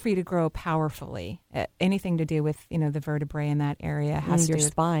desire for you to grow powerfully. Anything to do with, the vertebrae in that area has to do with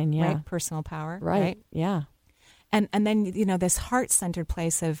spine, yeah. Right? Personal power, right? Yeah. And then, this heart-centered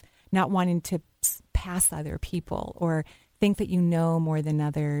place of not wanting to pass other people or think that you know more than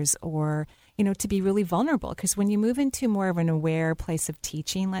others, or, to be really vulnerable. Because when you move into more of an aware place of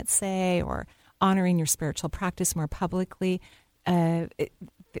teaching, let's say, or honoring your spiritual practice more publicly,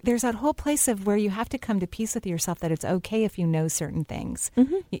 there's that whole place of where you have to come to peace with yourself that it's okay if you know certain things.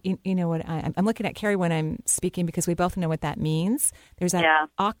 Mm-hmm. You know what? I'm looking at Carrie when I'm speaking because we both know what that means. There's that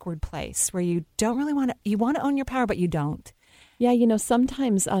awkward place where you don't really want to. You want to own your power, but you don't. Yeah,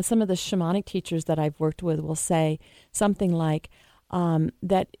 sometimes some of the shamanic teachers that I've worked with will say something like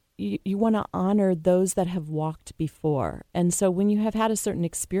that. You want to honor those that have walked before. And so when you have had a certain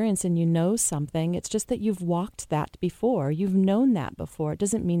experience and you know something, it's just that you've walked that before. You've known that before. It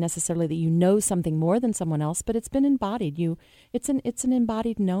doesn't mean necessarily that you know something more than someone else, but it's been embodied. It's an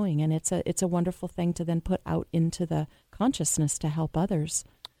embodied knowing, and it's a wonderful thing to then put out into the consciousness to help others.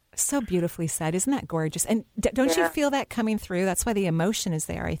 So beautifully said. Isn't that gorgeous? And don't you feel that coming through? That's why the emotion is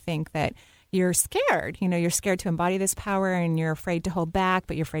there, I think, that you're scared. You're scared to embody this power, and you're afraid to hold back,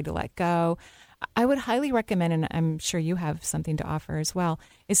 but you're afraid to let go. I would highly recommend, and I'm sure you have something to offer as well,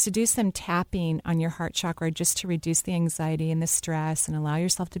 is to do some tapping on your heart chakra just to reduce the anxiety and the stress and allow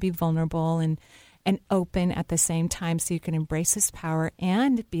yourself to be vulnerable and open at the same time so you can embrace this power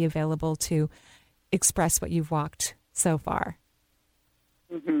and be available to express what you've walked so far.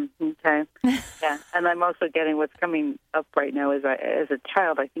 Mm-hmm. Okay. Yeah, and I'm also getting what's coming up right now as a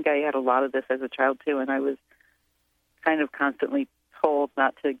child. I think I had a lot of this as a child too, and I was kind of constantly told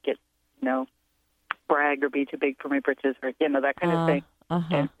not to get, brag or be too big for my britches, or that kind of thing.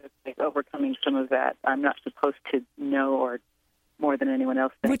 And like overcoming some of that, I'm not supposed to know or more than anyone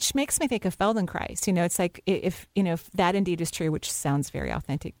else thinks. Which makes me think of Feldenkrais. It's like if that indeed is true, which sounds very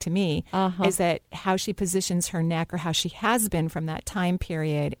authentic to me, is that how she positions her neck or how she has been from that time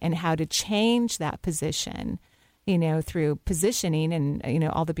period and how to change that position, through positioning and,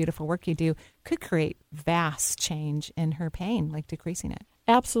 all the beautiful work you do, could create vast change in her pain, like decreasing it.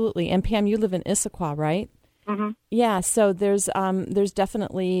 Absolutely. And Pam, you live in Issaquah, right? Mm-hmm. Yeah. So there's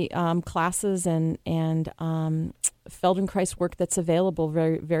definitely classes and Feldenkrais work that's available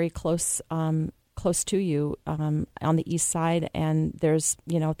very, very close to you on the east side. And there's,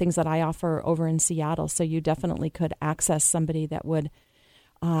 things that I offer over in Seattle. So you definitely could access somebody that would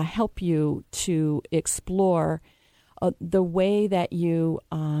help you to explore the way that you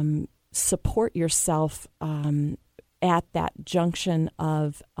support yourself at that junction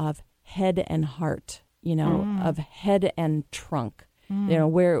of head and heart, of head and trunk,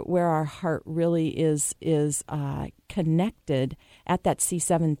 where our heart really is connected at that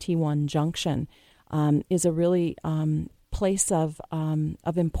C7T1 junction, is a really place of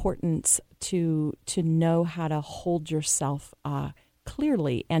importance to know how to hold yourself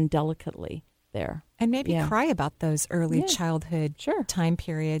clearly and delicately there. And maybe cry about those early childhood time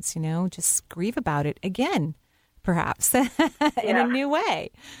periods, just grieve about it again, perhaps, in a new way.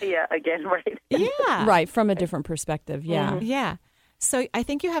 Yeah, again, right. Yeah. Right, from a different perspective, yeah. Mm-hmm. Yeah. So I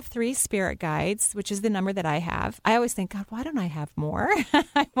think you have 3 spirit guides, which is the number that I have. I always think, God, why don't I have more?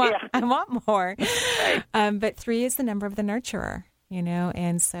 I want more. Right. But 3 is the number of the nurturer,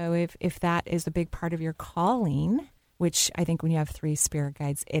 and so if that is a big part of your calling, which I think when you have 3 spirit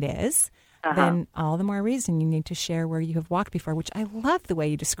guides, it is, then all the more reason you need to share where you have walked before, which I love the way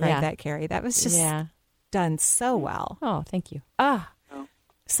you described that, Carrie. That was just done so well. Oh, thank you.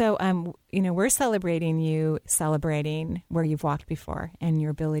 So, we're celebrating you celebrating where you've walked before and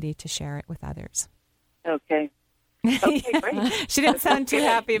your ability to share it with others. Okay. Okay, great. She didn't sound too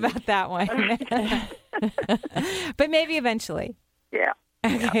happy about that one. But maybe eventually. Yeah.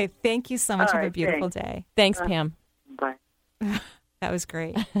 Okay. Thank you so much. Have a beautiful day. Thanks, Pam. Bye. That was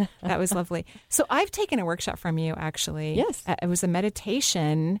great. That was lovely. So I've taken a workshop from you, actually. Yes. It was a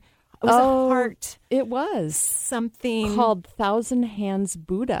meditation. It was a heart. It was. Something called Thousand Hands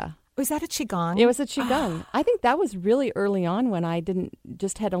Buddha. Was that a Qigong? It was a Qigong. I think that was really early on when I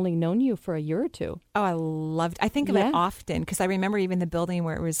had only known you for a year or 2. Oh, I loved it. I think of it often because I remember even the building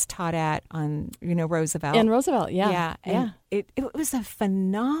where it was taught at on, Roosevelt. In Roosevelt, yeah. Yeah. And it was a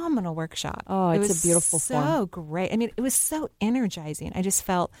phenomenal workshop. Oh, it's a beautiful form. So great. I mean, it was so energizing. I just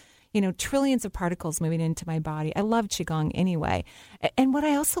felt, trillions of particles moving into my body. I love Qigong anyway. And what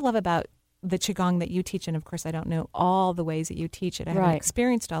I also love about the Qigong that you teach, and of course I don't know all the ways that you teach it. I haven't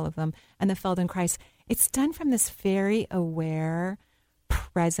experienced all of them. And the Feldenkrais, it's done from this very aware,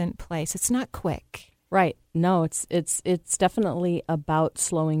 present place. It's not quick. Right. No, it's definitely about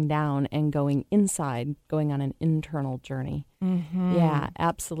slowing down and going inside, going on an internal journey. Mm-hmm. Yeah,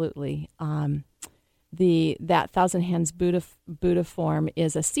 absolutely. That Thousand Hands Buddha form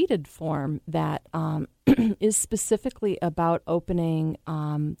is a seated form that is specifically about opening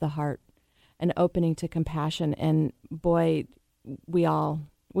the heart and opening to compassion. And boy, we all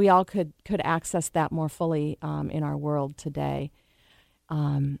could access that more fully in our world today.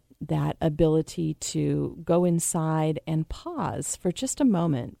 That ability to go inside and pause for just a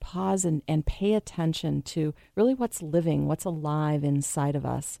moment, pause and pay attention to really what's living, what's alive inside of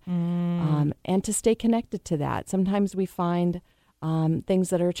us, and to stay connected to that. Sometimes we find things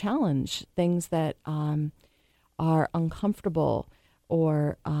that are a challenge, things that are uncomfortable,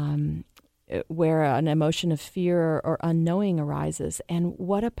 or where an emotion of fear or unknowing arises. And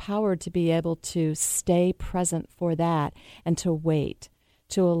what a power to be able to stay present for that and to wait,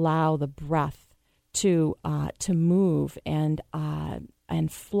 to allow the breath to move and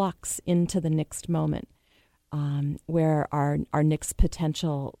flux into the next moment, where our next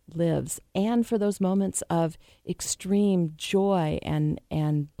potential lives, and for those moments of extreme joy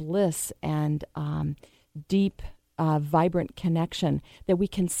and bliss and deep, vibrant connection, that we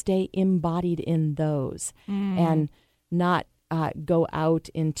can stay embodied in those and not go out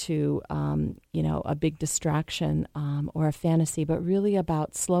into, a big distraction or a fantasy, but really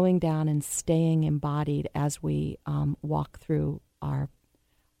about slowing down and staying embodied as we walk through our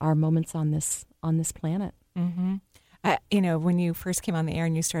moments on this planet. Mm-hmm. When you first came on the air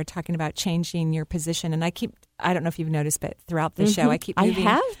and you started talking about changing your position, and I don't know if you've noticed, but throughout the show, I keep moving.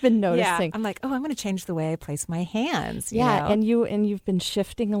 I have been noticing. Yeah, I'm like, I'm going to change the way I place my hands. And you've been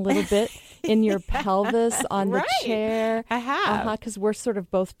shifting a little bit in your pelvis on the chair. I have. Because we're sort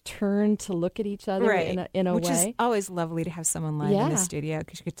of both turned to look at each other in a Which way. Which is always lovely to have someone live in the studio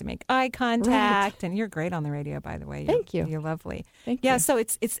because you get to make eye contact. And you're great on the radio, by the way. Thank you. You're lovely. Thank you. Yeah, so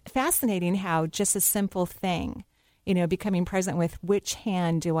it's fascinating how just a simple thing, becoming present with which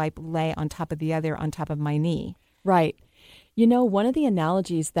hand do I lay on top of the other on top of my knee. Right. You know, one of the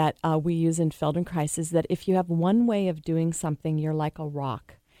analogies that we use in Feldenkrais is that if you have one way of doing something, you're like a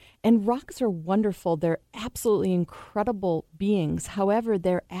rock. And rocks are wonderful. They're absolutely incredible beings. However,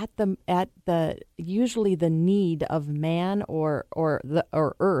 they're at the usually the need of man or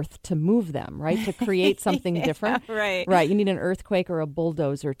Earth to move them, right? To create something different. Right. Right. You need an earthquake or a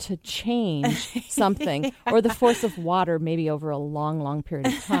bulldozer to change something, or the force of water maybe over a long, long period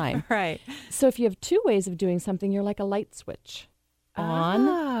of time. Right. So if you have two ways of doing something, you're like a light switch. On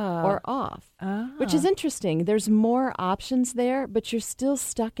or off, which is interesting. There's more options there, but you're still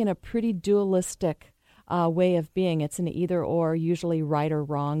stuck in a pretty dualistic way of being. It's an either or, usually right or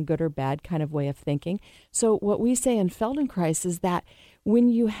wrong, good or bad kind of way of thinking. So what we say in Feldenkrais is that when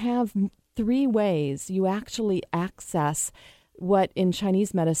you have three ways, you actually access what in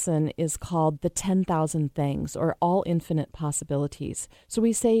Chinese medicine is called the 10,000 things, or all infinite possibilities. So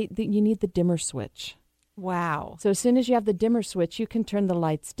we say that you need the dimmer switch. Wow. So as soon as you have the dimmer switch, you can turn the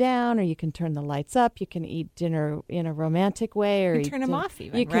lights down, or you can turn the lights up. You can eat dinner in a romantic way, or you can turn them off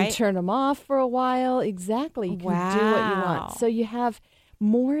even, you can turn them off for a while. Exactly. You can do what you want. So you have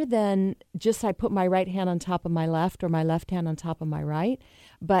more than just I put my right hand on top of my left or my left hand on top of my right.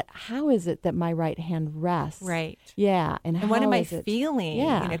 But how is it that my right hand rests? Right. Yeah. And what am I feeling?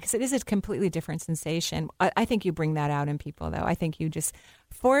 Yeah. Because it is a completely different sensation. I think you bring that out in people, though. I think you just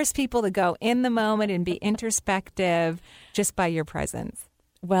force people to go in the moment and be introspective just by your presence.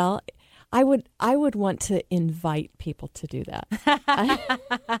 Well, I would want to invite people to do that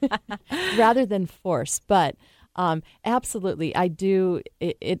rather than force. But absolutely, I do.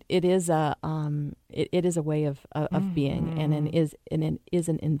 It is a way of being, and it is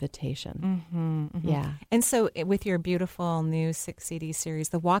an invitation. Mm-hmm, mm-hmm. Yeah. And so, with your beautiful new 6 CD series,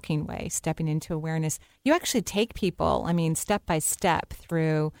 The Walking Way, Stepping into Awareness, you actually take people, step by step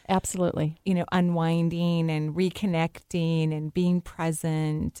through. Absolutely. Unwinding and reconnecting and being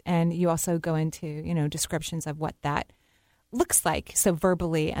present, and you also go into descriptions of what that looks like, so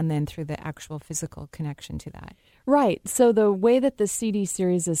verbally and then through the actual physical connection to that. Right. So the way that the CD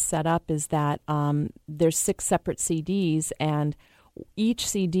series is set up is that there's 6 separate CDs, and each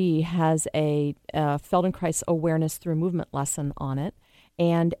CD has a Feldenkrais awareness through movement lesson on it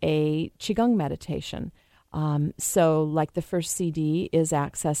and a Qigong meditation. So like the first CD is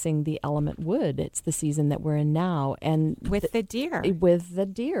accessing the element wood. It's the season that we're in now. And with the deer. With the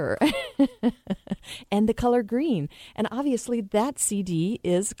deer. And the color green. And obviously that CD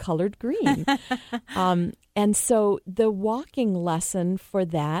is colored green. And so the walking lesson for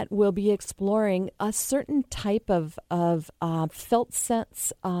that will be exploring a certain type of felt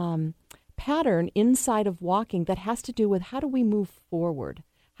sense pattern inside of walking that has to do with how do we move forward?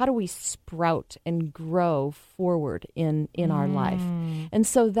 How do we sprout and grow forward in our life? And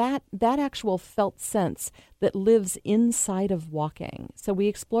so that actual felt sense that lives inside of walking. So we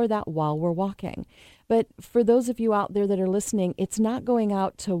explore that while we're walking. But for those of you out there that are listening, it's not going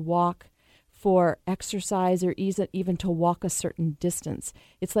out to walk for exercise or even to walk a certain distance.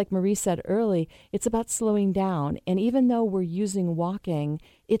 It's like Marie said early, it's about slowing down. And even though we're using walking,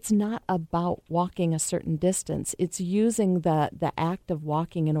 it's not about walking a certain distance. It's using the act of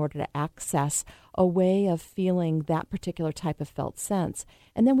walking in order to access a way of feeling that particular type of felt sense.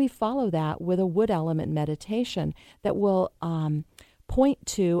 And then we follow that with a wood element meditation that will point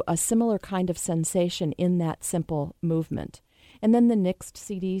to a similar kind of sensation in that simple movement. And then the next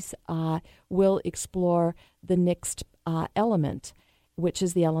CDs will explore the next element, which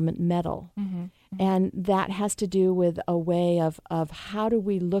is the element metal. Mm-hmm. Mm-hmm. And that has to do with a way of how do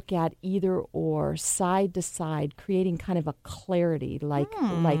we look at either or, side to side, creating kind of a clarity like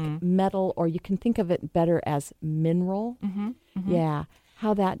metal, or you can think of it better as mineral. Mm-hmm. Mm-hmm. Yeah,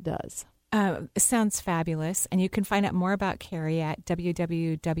 how that does. Sounds fabulous. And you can find out more about Carrie at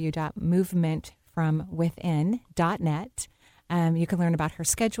www.movementfromwithin.net. You can learn about her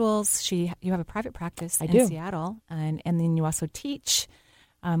schedules. You have a private practice in Seattle, and then you also teach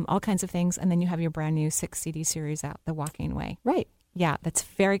all kinds of things. And then you have your brand new 6 CD series out, The Walking Way. Right. Yeah, that's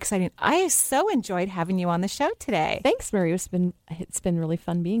very exciting. I so enjoyed having you on the show today. Thanks, Marie. It's been really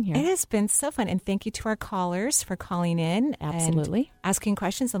fun being here. It has been so fun. And thank you to our callers for calling in. Absolutely. And asking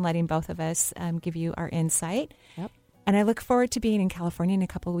questions and letting both of us give you our insight. Yep. And I look forward to being in California in a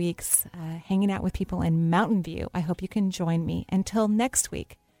couple of weeks, hanging out with people in Mountain View. I hope you can join me. Until next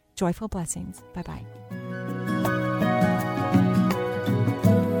week, joyful blessings. Bye-bye.